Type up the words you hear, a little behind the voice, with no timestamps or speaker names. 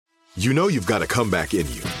You know you've got a comeback in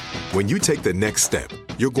you. When you take the next step,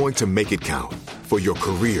 you're going to make it count for your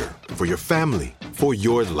career, for your family, for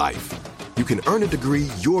your life. You can earn a degree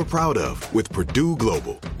you're proud of with Purdue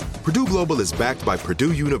Global. Purdue Global is backed by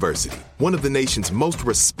Purdue University, one of the nation's most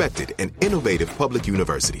respected and innovative public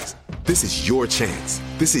universities. This is your chance.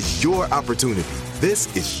 This is your opportunity.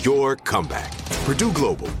 This is your comeback. Purdue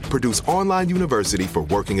Global, Purdue's online university for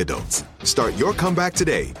working adults. Start your comeback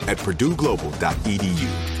today at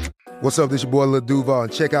purdueglobal.edu. What's up, this your boy Lil Duval,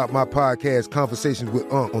 and check out my podcast, Conversations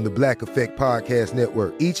with Unc, on the Black Effect Podcast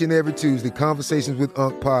Network. Each and every Tuesday, Conversations with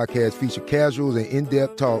Unc podcast feature casuals and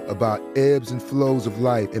in-depth talk about ebbs and flows of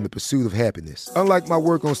life and the pursuit of happiness. Unlike my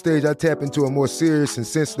work on stage, I tap into a more serious and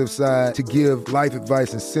sensitive side to give life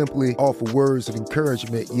advice and simply offer words of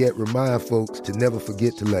encouragement, yet remind folks to never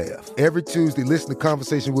forget to laugh. Every Tuesday, listen to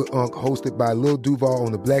Conversation with Unc, hosted by Lil Duval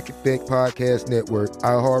on the Black Effect Podcast Network,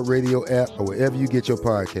 iHeartRadio app, or wherever you get your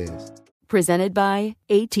podcasts. Presented by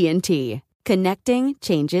AT&T. Connecting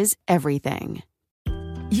changes everything.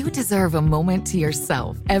 You deserve a moment to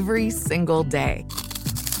yourself every single day.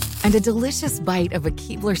 And a delicious bite of a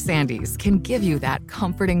Keebler Sandies can give you that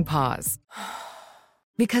comforting pause.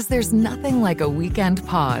 Because there's nothing like a weekend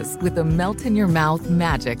pause with the melt-in-your-mouth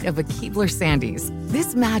magic of a Keebler Sandies.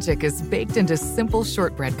 This magic is baked into simple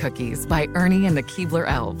shortbread cookies by Ernie and the Keebler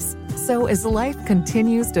Elves. So as life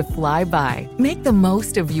continues to fly by, make the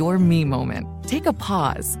most of your me moment. Take a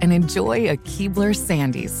pause and enjoy a Keebler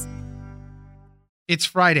Sandies. It's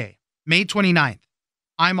Friday, May 29th.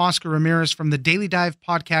 I'm Oscar Ramirez from the Daily Dive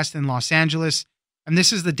podcast in Los Angeles, and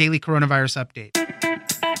this is the Daily Coronavirus Update.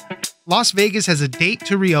 Las Vegas has a date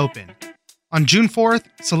to reopen. On June 4th,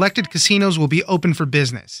 selected casinos will be open for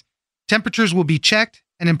business. Temperatures will be checked,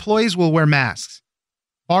 and employees will wear masks.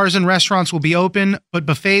 Bars and restaurants will be open, but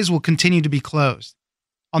buffets will continue to be closed.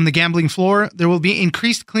 On the gambling floor, there will be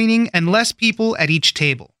increased cleaning and less people at each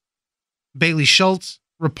table. Bailey Schultz,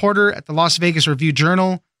 reporter at the Las Vegas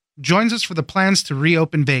Review-Journal, joins us for the plans to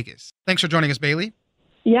reopen Vegas. Thanks for joining us, Bailey.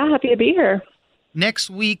 Yeah, happy to be here. Next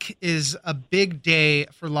week is a big day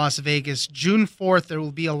for Las Vegas. June 4th, there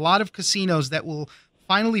will be a lot of casinos that will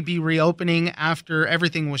finally be reopening after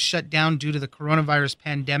everything was shut down due to the coronavirus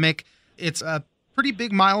pandemic. It's a pretty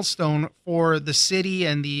big milestone for the city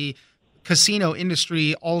and the casino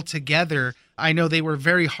industry altogether. I know they were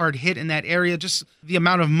very hard hit in that area. Just the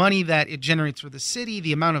amount of money that it generates for the city,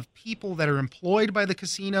 the amount of people that are employed by the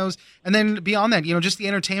casinos, and then beyond that, just the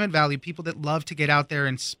entertainment value, people that love to get out there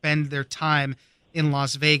and spend their time in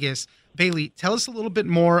Las Vegas. Bailey, tell us a little bit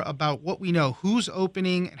more about what we know. Who's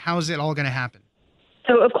opening and how is it all going to happen?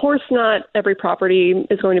 So, of course, not every property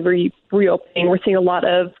is going to be reopening. We're seeing a lot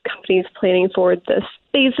of companies planning for this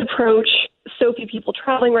phased approach. So few people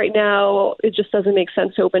traveling right now, it just doesn't make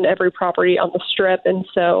sense to open every property on the Strip. And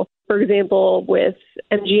so, for example, with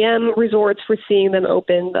MGM Resorts, we're seeing them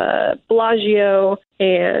open the Bellagio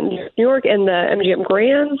and New York and the MGM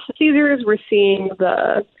Grand. Caesars, we're seeing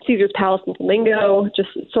the Caesars Palace in Flamingo, just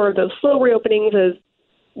sort of those slow reopenings as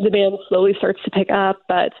demand slowly starts to pick up.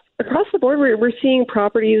 But across the board, we're seeing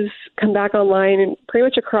properties come back online pretty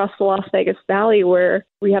much across the Las Vegas Valley, where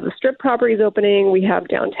we have the Strip properties opening, we have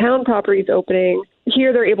downtown properties opening.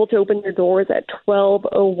 Here, they're able to open their doors at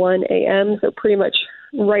 12:01 a.m., so pretty much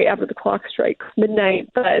right after the clock strikes midnight.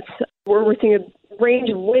 But we're seeing a range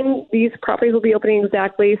of when these properties will be opening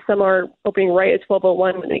exactly. Some are opening right at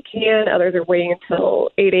 12:01 when they can. Others are waiting until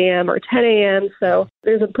 8 a.m. or 10 a.m. So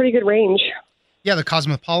there's a pretty good range. Yeah, the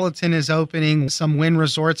Cosmopolitan is opening. Some Wynn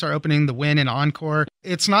resorts are opening, the Wynn and Encore.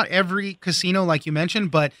 It's not every casino like you mentioned,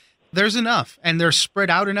 but there's enough, and they're spread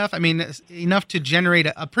out enough. I mean, enough to generate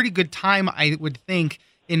a pretty good time, I would think,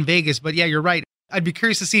 in Vegas. But yeah, you're right. I'd be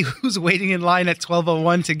curious to see who's waiting in line at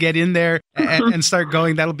 12:01 to get in there and start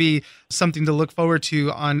going. That'll be something to look forward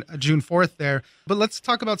to on June 4th there. But let's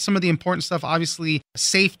talk about some of the important stuff. Obviously,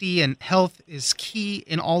 safety and health is key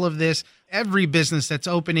in all of this. Every business that's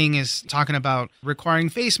opening is talking about requiring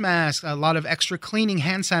face masks, a lot of extra cleaning,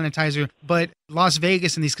 hand sanitizer. But Las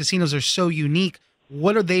Vegas and these casinos are so unique.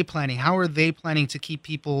 What are they planning? How are they planning to keep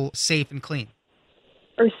people safe and clean?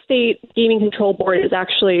 Our state gaming control board is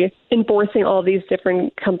actually enforcing all of these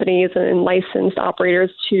different companies and licensed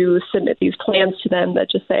operators to submit these plans to them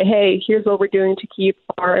that just say, hey, here's what we're doing to keep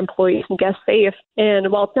our employees and guests safe.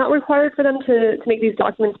 And while it's not required for them to make these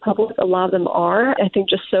documents public, a lot of them are, I think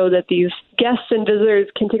just so that these guests and visitors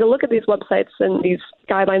can take a look at these websites and these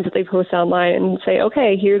guidelines that they post online and say,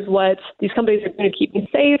 okay, here's what these companies are doing to keep me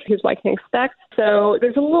safe. Here's what I can expect. So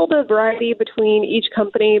there's a little bit of variety between each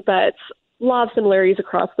company, but a lot of similarities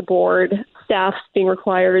across the board. staff being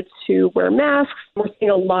required to wear masks. We're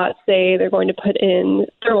seeing a lot say they're going to put in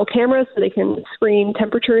thermal cameras so they can screen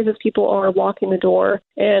temperatures as people are walking the door.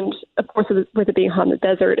 And of course, with it being hot in the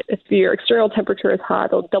desert, if your external temperature is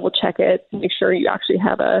hot, they'll double check it to make sure you actually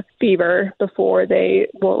have a fever before they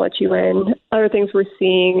won't let you in. Other things we're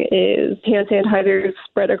seeing is hand sanitizers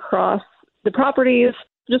spread across the properties.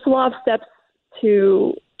 Just a lot of steps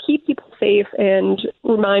to keep people safe and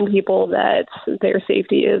remind people that their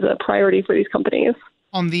safety is a priority for these companies.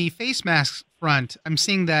 On the face masks front, I'm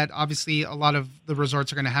seeing that obviously a lot of the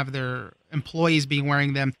resorts are going to have their employees be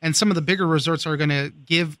wearing them, and some of the bigger resorts are going to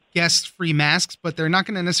give guests free masks, but they're not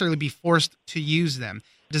going to necessarily be forced to use them.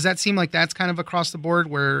 Does that seem like that's kind of across the board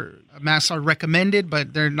where masks are recommended,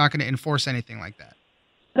 but they're not going to enforce anything like that?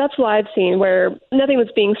 That's what I've seen, where nothing was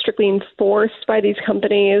being strictly enforced by these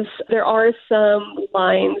companies. There are some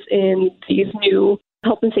lines in these new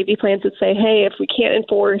health and safety plans that say, hey, if we can't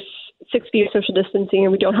enforce 6 feet of social distancing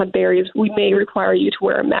and we don't have barriers, we may require you to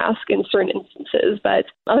wear a mask in certain instances. But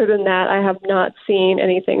other than that, I have not seen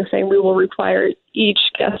anything saying we will require each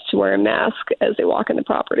guest to wear a mask as they walk in the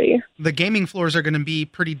property. The gaming floors are going to be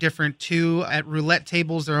pretty different too. At roulette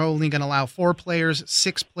tables, they're only going to allow 4 players,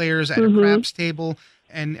 6 players at a craps table.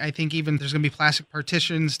 And I think even there's going to be plastic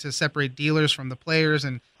partitions to separate dealers from the players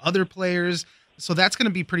and other players. So that's going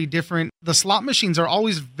to be pretty different. The slot machines are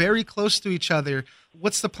always very close to each other.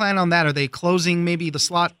 What's the plan on that? Are they closing maybe the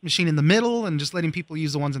slot machine in the middle and just letting people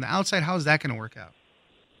use the ones on the outside? How is that going to work out?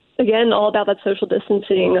 Again, all about that social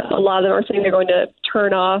distancing. A lot of them are saying they're going to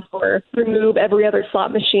turn off or remove every other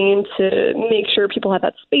slot machine to make sure people have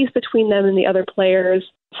that space between them and the other players.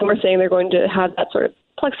 Some are saying they're going to have that sort of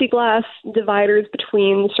plexiglass dividers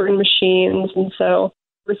between certain machines. And so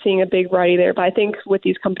we're seeing a big variety there. But I think with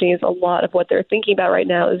these companies, a lot of what they're thinking about right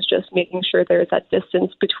now is just making sure there's that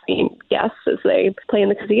distance between guests as they play in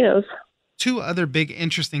the casinos. 2 other big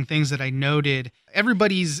interesting things that I noted.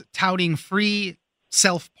 Everybody's touting free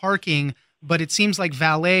self-parking, but it seems like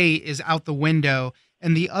valet is out the window.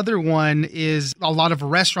 And the other one is a lot of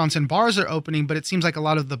restaurants and bars are opening, but it seems like a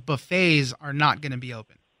lot of the buffets are not going to be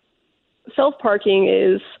open. Self-parking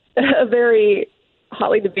is a very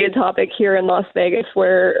hotly debated topic here in Las Vegas,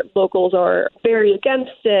 where locals are very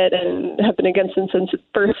against it and have been against it since it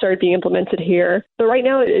first started being implemented here. But right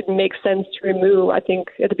now it makes sense to remove. I think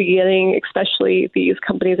at the beginning, especially, these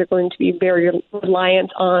companies are going to be very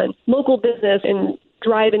reliant on local business and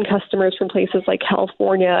drive-in customers from places like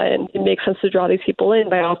California, and it makes sense to draw these people in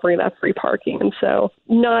by offering that free parking. And so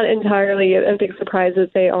not entirely a big surprise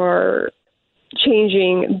that they are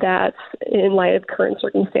changing that in light of current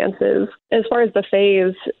circumstances. As far as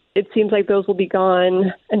buffets, it seems like those will be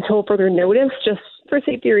gone until further notice, just for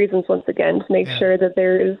safety reasons, once again, to make sure that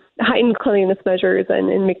there is heightened cleanliness measures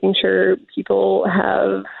and making sure people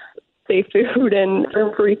have safe food and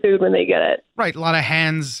free food when they get it. Right. A lot of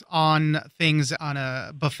hands-on things on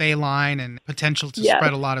a buffet line and potential to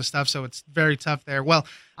spread a lot of stuff. So it's very tough there. Well,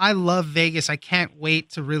 I love Vegas. I can't wait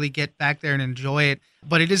to really get back there and enjoy it.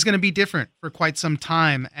 But it is going to be different for quite some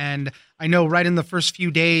time. And I know right in the first few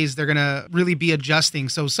days, they're going to really be adjusting.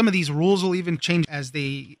 So some of these rules will even change as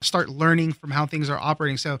they start learning from how things are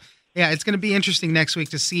operating. So yeah, it's going to be interesting next week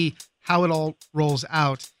to see how it all rolls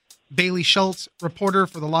out. Bailey Schultz, reporter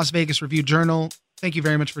for the Las Vegas Review-Journal. Thank you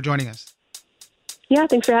very much for joining us. Yeah,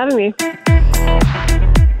 thanks for having me.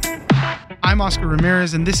 I'm Oscar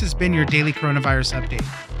Ramirez, and this has been your Daily Coronavirus Update.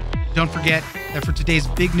 Don't forget that for today's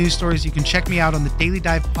big news stories, you can check me out on the Daily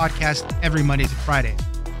Dive podcast every Monday to Friday.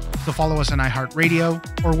 So follow us on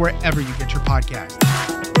iHeartRadio or wherever you get your podcasts.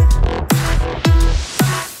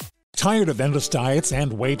 Tired of endless diets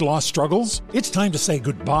and weight loss struggles? It's time to say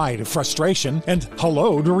goodbye to frustration and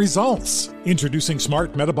hello to results. Introducing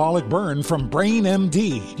Smart Metabolic Burn from Brain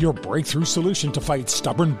MD, your breakthrough solution to fight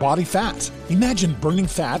stubborn body fat. Imagine burning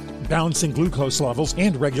fat, balancing glucose levels,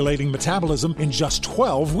 and regulating metabolism in just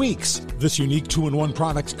 12 weeks. This unique 2-in-1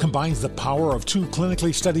 product combines the power of 2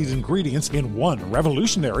 clinically studied ingredients in one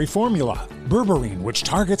revolutionary formula. Berberine, which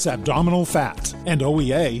targets abdominal fat, and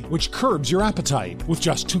OEA, which curbs your appetite. With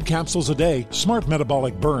just 2 capsules a day, Smart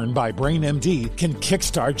Metabolic Burn by Brain MD can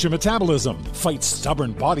kickstart your metabolism, fight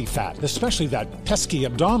stubborn body fat, especially that pesky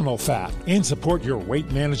abdominal fat, and support your weight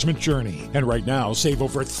management journey. And right now, save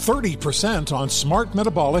over 30% on Smart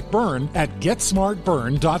Metabolic Burn at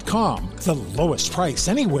GetSmartBurn.com. The lowest price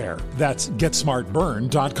anywhere. That's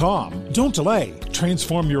GetSmartBurn.com. Don't delay.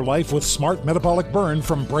 Transform your life with Smart Metabolic Burn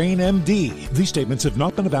from Brain MD. These statements have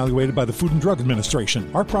not been evaluated by the Food and Drug Administration.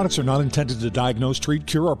 Our products are not intended to diagnose, treat,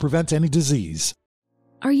 cure, or prevent any disease.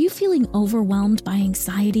 Are you feeling overwhelmed by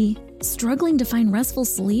anxiety? Struggling to find restful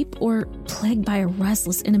sleep or plagued by a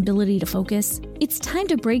restless inability to focus? It's time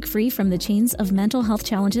to break free from the chains of mental health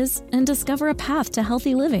challenges and discover a path to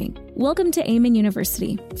healthy living. Welcome to Amen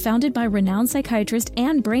University, founded by renowned psychiatrist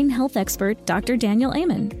and brain health expert Dr. Daniel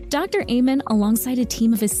Amen. Dr. Amen, alongside a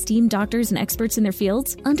team of esteemed doctors and experts in their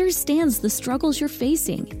fields, understands the struggles you're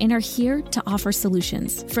facing and are here to offer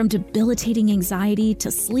solutions. From debilitating anxiety to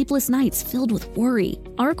sleepless nights filled with worry,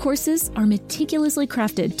 our courses are meticulously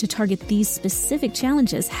crafted to target these specific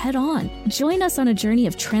challenges head on. Join us on a journey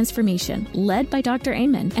of transformation led by Dr.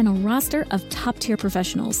 Amen and a roster of top-tier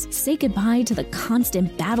professionals. Say goodbye to the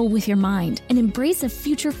constant battle with your mind and embrace a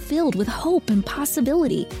future filled with hope and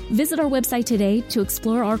possibility. Visit our website today to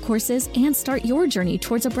explore our courses and start your journey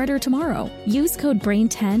towards a brighter tomorrow. Use code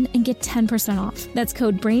BRAIN10 and get 10% off. That's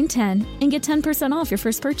code BRAIN10 and get 10% off your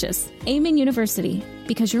first purchase. Amen University,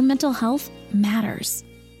 because your mental health matters.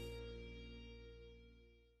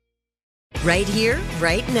 Right here,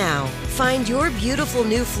 right now. Find your beautiful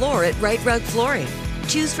new floor at Right Rug Flooring.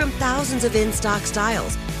 Choose from thousands of in-stock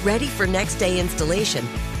styles, ready for next day installation,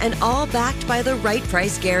 and all backed by the right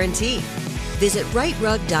price guarantee. Visit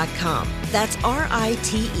rightrug.com. That's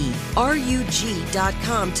RITERUG.com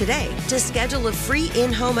today to schedule a free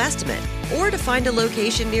in-home estimate or to find a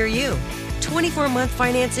location near you. 24-month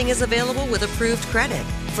financing is available with approved credit.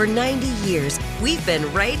 For 90 years, we've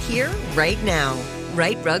been right here, right now.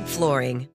 Right Rug Flooring.